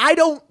weight. I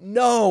don't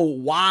know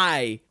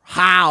why,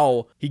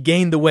 how he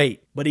gained the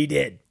weight, but he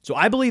did. So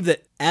I believe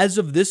that as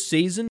of this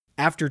season,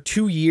 after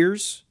 2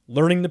 years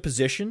learning the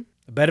position,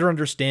 a better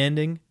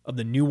understanding of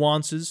the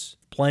nuances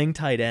of playing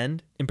tight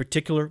end, in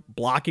particular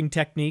blocking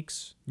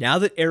techniques, now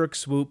that Eric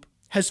Swoop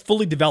has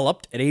fully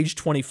developed at age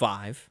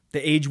 25,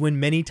 the age when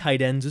many tight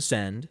ends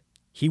ascend,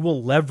 he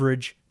will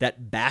leverage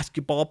that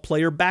basketball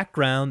player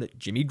background that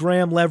Jimmy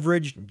Graham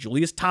leveraged,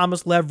 Julius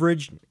Thomas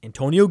leveraged,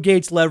 Antonio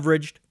Gates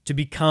leveraged to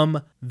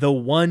become the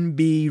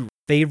 1B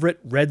favorite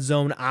red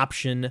zone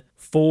option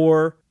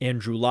for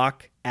Andrew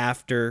Luck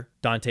after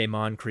Dante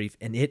Moncrief,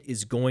 and it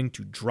is going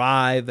to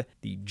drive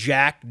the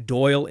Jack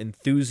Doyle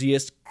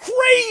enthusiast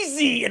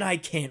crazy, and I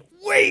can't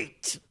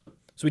wait.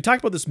 So we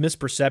talked about this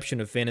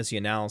misperception of fantasy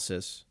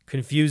analysis,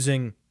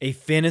 confusing a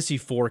fantasy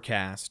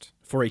forecast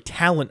for a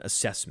talent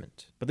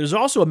assessment. But there's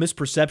also a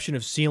misperception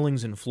of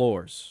ceilings and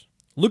floors.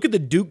 Look at the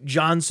Duke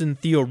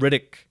Johnson-Theo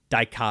Riddick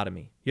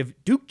dichotomy. You have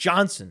Duke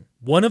Johnson,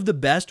 one of the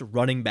best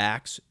running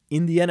backs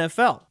in the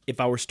NFL. If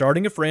I were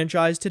starting a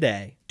franchise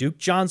today, Duke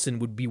Johnson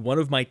would be one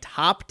of my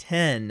top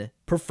 10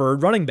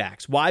 preferred running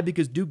backs. Why?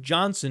 Because Duke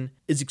Johnson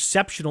is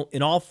exceptional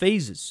in all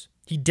phases.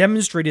 He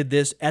demonstrated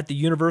this at the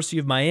University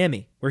of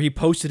Miami, where he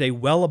posted a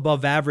well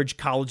above average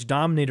college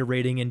dominator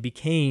rating and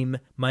became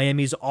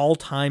Miami's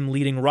all-time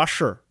leading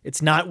rusher.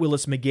 It's not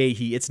Willis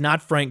McGahee. It's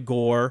not Frank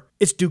Gore.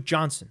 It's Duke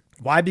Johnson.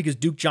 Why? Because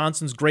Duke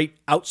Johnson's great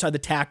outside the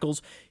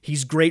tackles,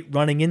 he's great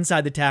running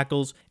inside the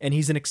tackles, and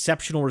he's an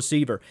exceptional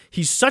receiver.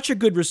 He's such a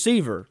good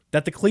receiver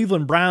that the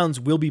Cleveland Browns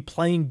will be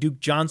playing Duke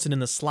Johnson in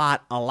the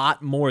slot a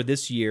lot more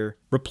this year,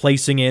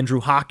 replacing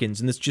Andrew Hawkins.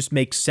 And this just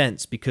makes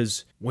sense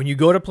because when you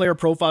go to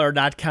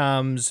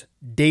playerprofiler.com's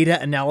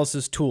data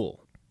analysis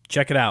tool,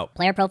 check it out.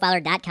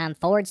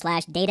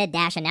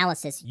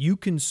 playerprofiler.com/data-analysis. You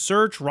can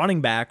search running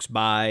backs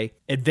by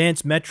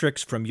advanced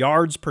metrics from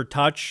yards per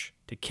touch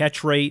to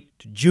catch rate,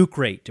 to juke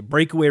rate, to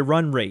breakaway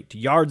run rate, to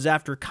yards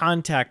after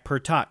contact per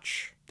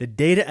touch. The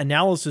data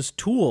analysis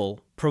tool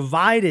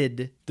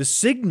provided the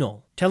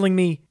signal telling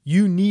me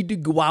you need to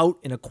go out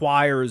and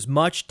acquire as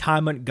much Ty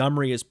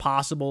Montgomery as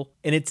possible,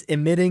 and it's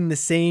emitting the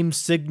same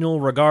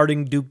signal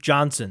regarding Duke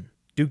Johnson.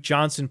 Duke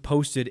Johnson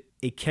posted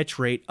a catch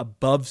rate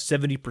above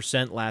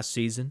 70% last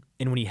season,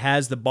 and when he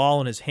has the ball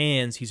in his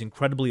hands, he's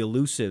incredibly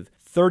elusive.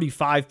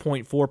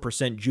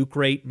 35.4% juke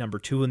rate, number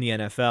 2 in the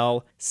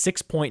NFL,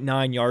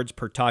 6.9 yards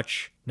per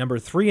touch, number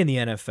 3 in the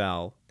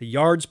NFL. The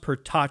yards per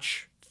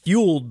touch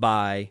fueled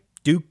by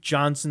Duke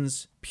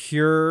Johnson's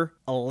pure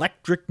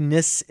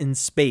electricness in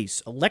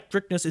space.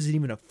 Electricness isn't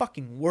even a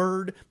fucking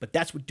word, but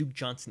that's what Duke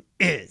Johnson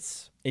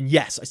is. And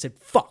yes, I said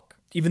fuck,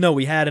 even though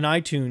we had an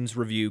iTunes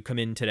review come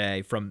in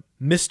today from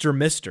Mr.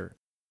 Mister.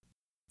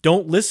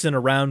 Don't listen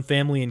around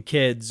family and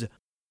kids,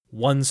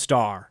 1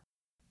 star.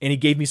 And he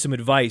gave me some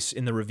advice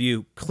in the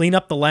review. Clean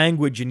up the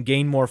language and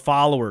gain more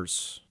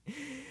followers.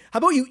 How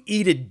about you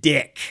eat a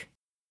dick,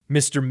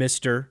 Mr.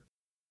 Mister?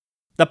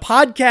 The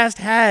podcast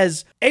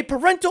has a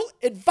parental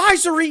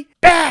advisory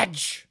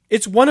badge.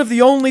 It's one of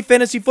the only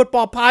fantasy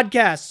football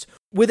podcasts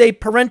with a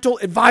parental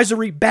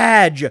advisory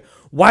badge.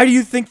 Why do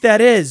you think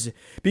that is?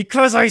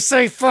 Because I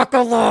say fuck a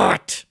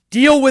lot.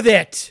 Deal with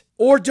it.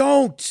 Or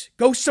don't.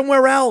 Go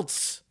somewhere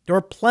else. There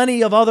are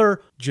plenty of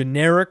other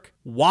generic,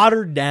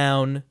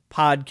 watered-down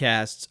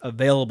podcasts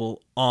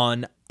available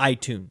on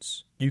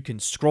iTunes. You can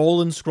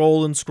scroll and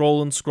scroll and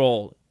scroll and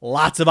scroll.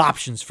 Lots of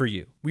options for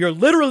you. We are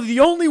literally the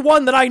only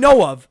one that I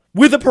know of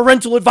with a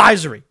parental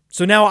advisory.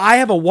 So now I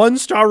have a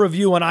 1-star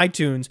review on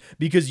iTunes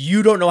because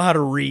you don't know how to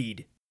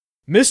read.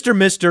 Mr.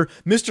 Mister,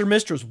 Mr.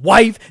 Mister's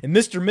wife, and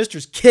Mr.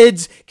 Mister's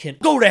kids can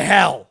go to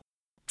hell.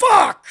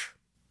 Fuck!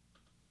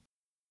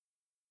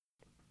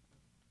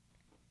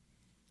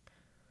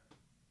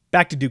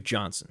 Back to Duke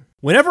Johnson.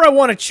 Whenever I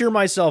want to cheer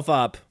myself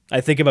up,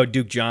 I think about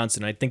Duke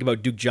Johnson. I think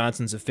about Duke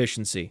Johnson's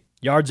efficiency.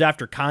 Yards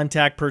after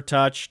contact per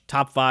touch,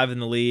 top 5 in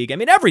the league. I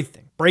mean,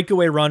 everything.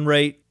 Breakaway run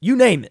rate, you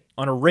name it.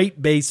 On a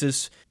rate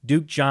basis,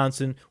 Duke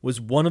Johnson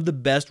was one of the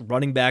best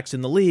running backs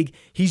in the league.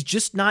 He's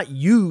just not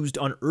used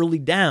on early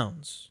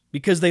downs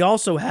because they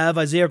also have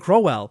Isaiah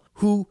Crowell,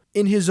 who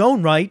in his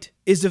own right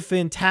is a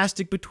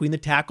fantastic between the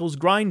tackles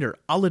grinder.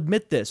 I'll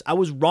admit this. I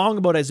was wrong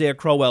about Isaiah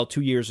Crowell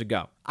 2 years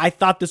ago. I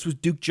thought this was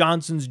Duke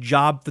Johnson's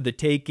job for the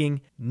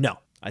taking. No.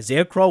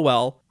 Isaiah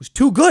Crowell was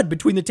too good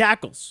between the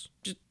tackles.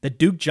 Just that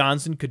Duke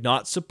Johnson could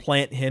not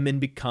supplant him and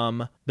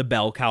become the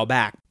bell cow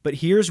back. But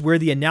here's where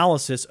the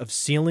analysis of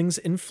ceilings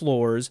and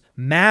floors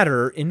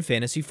matter in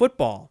fantasy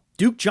football.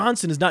 Duke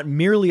Johnson is not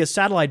merely a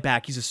satellite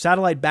back. He's a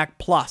satellite back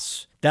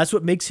plus. That's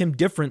what makes him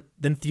different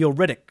than Theo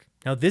Riddick.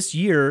 Now this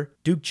year,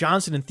 Duke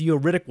Johnson and Theo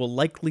Riddick will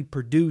likely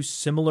produce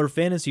similar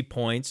fantasy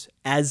points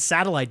as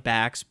satellite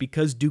backs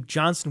because Duke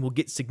Johnson will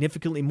get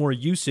significantly more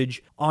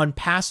usage on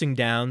passing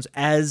downs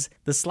as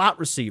the slot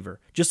receiver.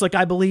 Just like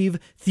I believe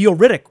Theo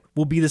Riddick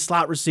will be the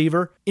slot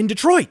receiver in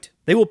Detroit.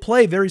 They will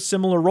play very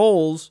similar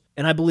roles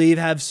and I believe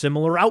have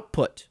similar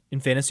output in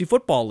fantasy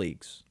football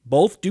leagues.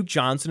 Both Duke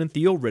Johnson and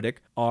Theo Riddick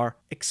are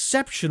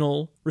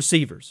exceptional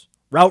receivers.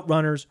 Route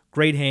runners,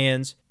 great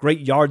hands,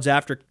 great yards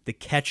after the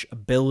catch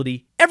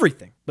ability,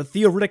 everything. But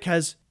Theo Riddick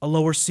has a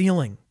lower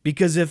ceiling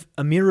because if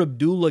Amir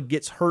Abdullah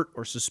gets hurt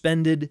or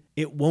suspended,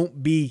 it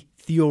won't be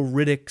Theo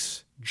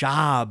Riddick's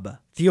job.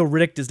 Theo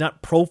Riddick does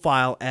not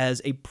profile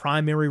as a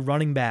primary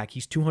running back.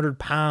 He's 200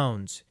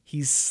 pounds.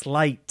 He's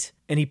slight.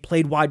 And he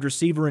played wide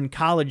receiver in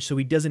college, so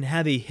he doesn't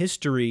have a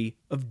history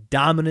of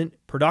dominant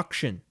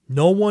production.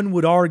 No one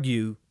would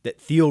argue that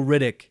Theo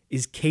Riddick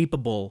is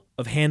capable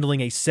of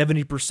handling a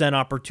 70%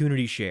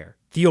 opportunity share.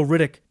 Theo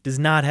Riddick does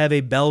not have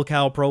a bell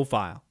cow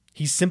profile.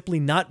 He's simply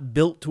not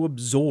built to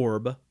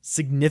absorb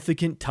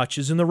significant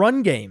touches in the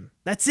run game.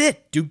 That's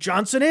it. Duke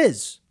Johnson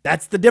is.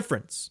 That's the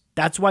difference.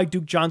 That's why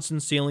Duke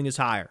Johnson's ceiling is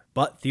higher.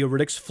 But Theo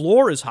Riddick's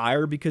floor is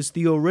higher because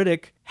Theo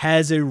Riddick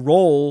has a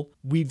role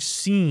we've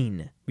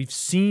seen. We've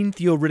seen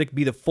Theo Riddick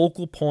be the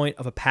focal point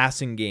of a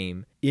passing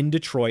game in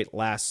Detroit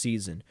last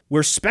season.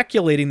 We're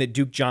speculating that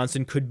Duke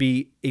Johnson could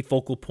be a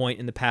focal point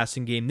in the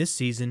passing game this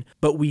season,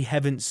 but we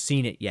haven't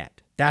seen it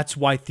yet. That's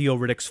why Theo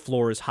Riddick's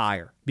floor is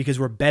higher, because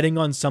we're betting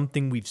on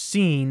something we've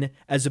seen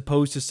as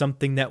opposed to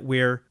something that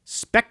we're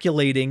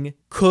speculating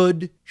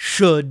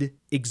should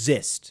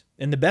exist.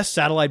 And the best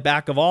satellite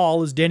back of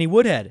all is Danny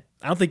Woodhead.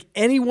 I don't think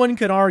anyone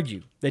could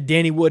argue that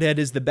Danny Woodhead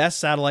is the best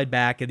satellite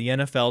back in the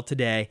NFL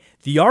today.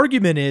 The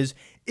argument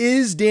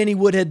is Danny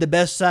Woodhead the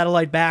best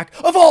satellite back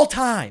of all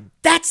time?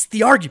 That's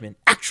the argument,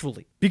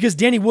 actually. Because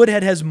Danny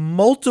Woodhead has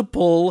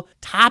multiple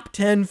top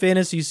 10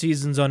 fantasy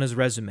seasons on his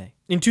resume.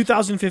 In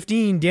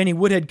 2015, Danny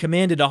Woodhead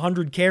commanded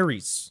 100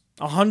 carries.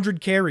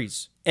 100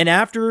 carries. And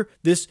after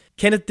this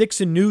Kenneth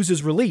Dixon news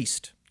is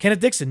released, Kenneth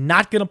Dixon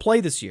not going to play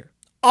this year.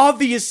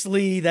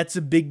 Obviously, that's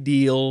a big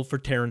deal for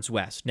Terrence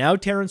West. Now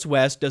Terrence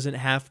West doesn't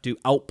have to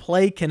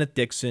outplay Kenneth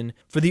Dixon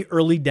for the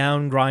early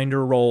down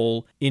grinder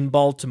role in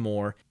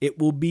Baltimore. It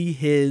will be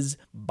his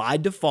by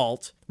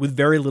default with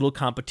very little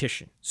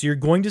competition. So you're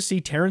going to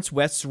see Terrence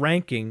West's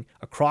ranking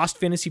across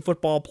fantasy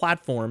football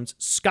platforms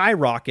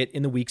skyrocket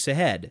in the weeks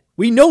ahead.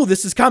 We know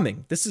this is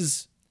coming. This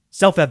is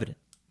self-evident.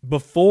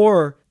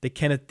 Before the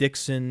Kenneth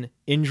Dixon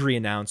injury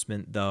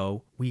announcement,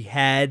 though, we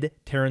had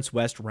Terrence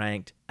West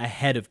ranked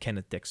ahead of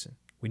Kenneth Dixon.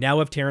 We now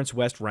have Terrence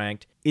West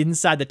ranked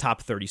inside the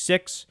top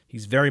 36.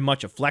 He's very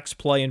much a flex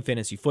play in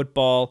fantasy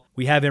football.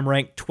 We have him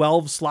ranked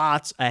 12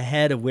 slots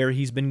ahead of where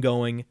he's been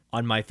going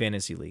on my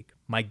fantasy league.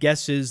 My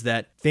guess is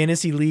that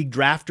fantasy league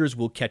drafters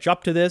will catch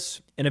up to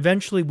this, and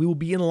eventually we will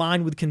be in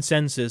line with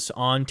consensus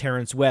on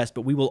Terrence West,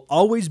 but we will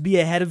always be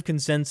ahead of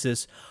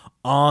consensus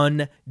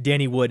on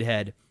Danny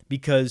Woodhead,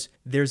 because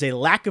there's a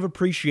lack of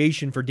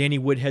appreciation for Danny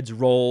Woodhead's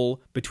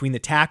role between the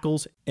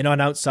tackles and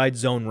on outside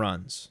zone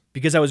runs.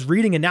 Because I was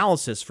reading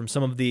analysis from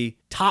some of the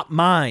top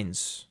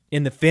minds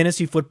in the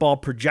fantasy football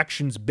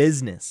projections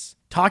business,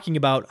 talking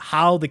about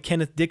how the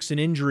Kenneth Dixon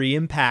injury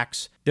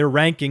impacts their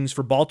rankings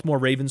for Baltimore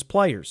Ravens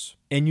players.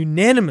 And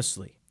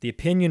unanimously, the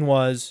opinion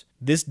was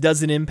this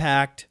doesn't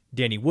impact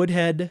Danny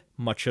Woodhead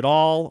much at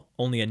all,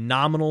 only a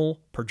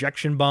nominal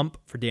projection bump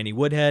for Danny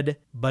Woodhead,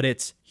 but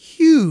it's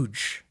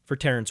huge for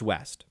Terrence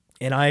West.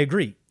 And I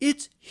agree,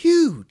 it's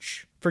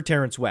huge for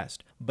Terrence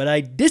West. But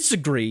I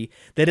disagree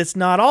that it's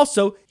not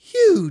also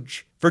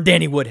huge for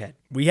Danny Woodhead.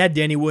 We had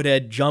Danny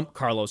Woodhead jump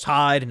Carlos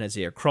Hyde and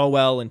Isaiah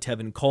Crowell and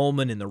Tevin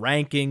Coleman in the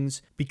rankings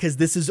because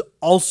this is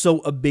also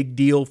a big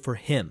deal for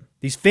him.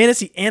 These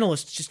fantasy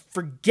analysts just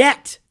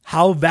forget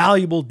how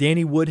valuable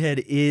Danny Woodhead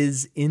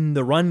is in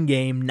the run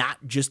game,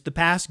 not just the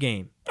pass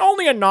game.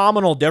 Only a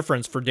nominal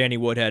difference for Danny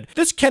Woodhead.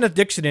 This Kenneth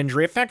Dixon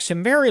injury affects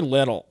him very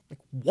little.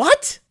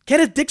 What?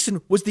 Kenneth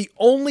Dixon was the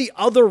only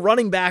other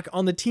running back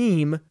on the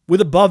team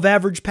with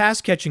above-average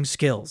pass-catching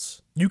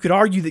skills. You could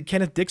argue that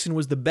Kenneth Dixon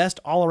was the best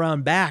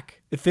all-around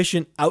back,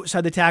 efficient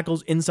outside the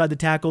tackles, inside the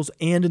tackles,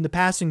 and in the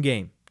passing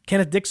game.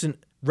 Kenneth Dixon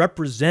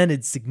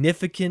represented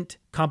significant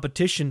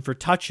competition for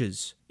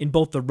touches in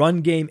both the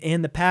run game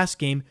and the pass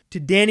game to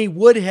Danny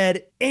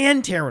Woodhead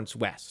and Terrence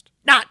West,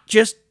 not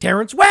just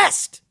Terrence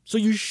West. So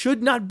you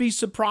should not be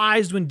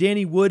surprised when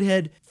Danny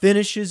Woodhead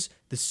finishes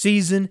the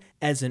season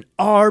as an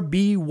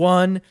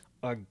RB1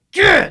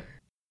 again.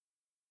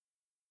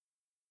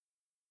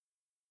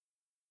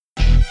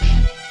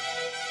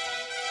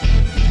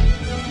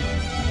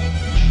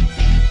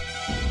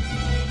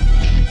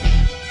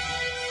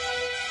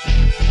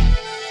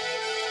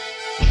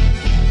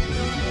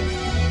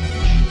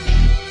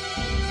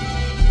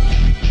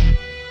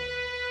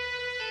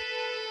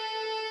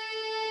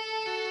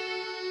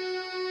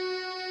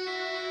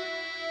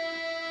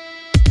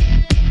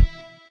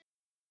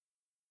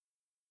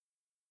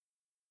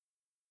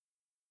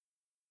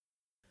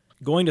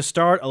 Going to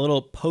start a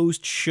little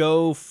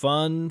post-show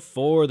fun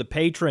for the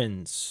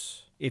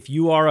patrons. If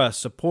you are a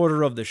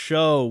supporter of the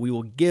show, we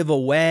will give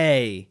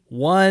away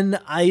one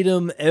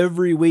item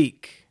every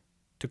week.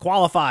 To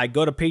qualify,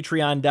 go to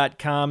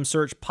patreon.com,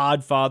 search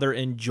Podfather,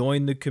 and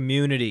join the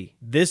community.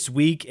 This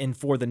week and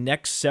for the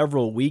next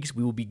several weeks,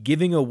 we will be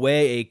giving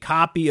away a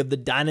copy of the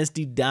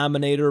Dynasty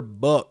Dominator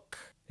book.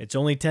 It's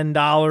only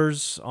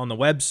 $10 on the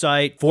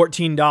website,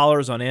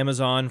 $14 on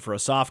Amazon for a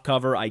soft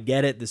cover. I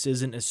get it, this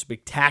isn't a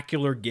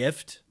spectacular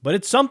gift, but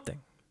it's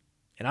something.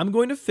 And I'm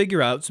going to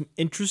figure out some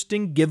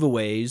interesting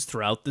giveaways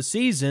throughout the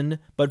season,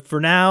 but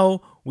for now,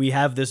 we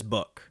have this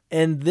book.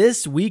 And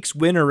this week's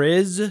winner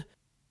is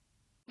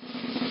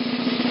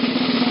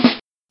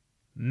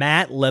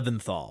Matt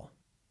Leventhal.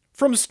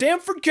 From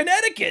Stamford,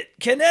 Connecticut,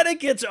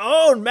 Connecticut's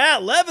own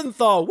Matt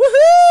Leventhal.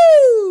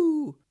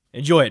 Woohoo!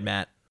 Enjoy it,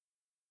 Matt.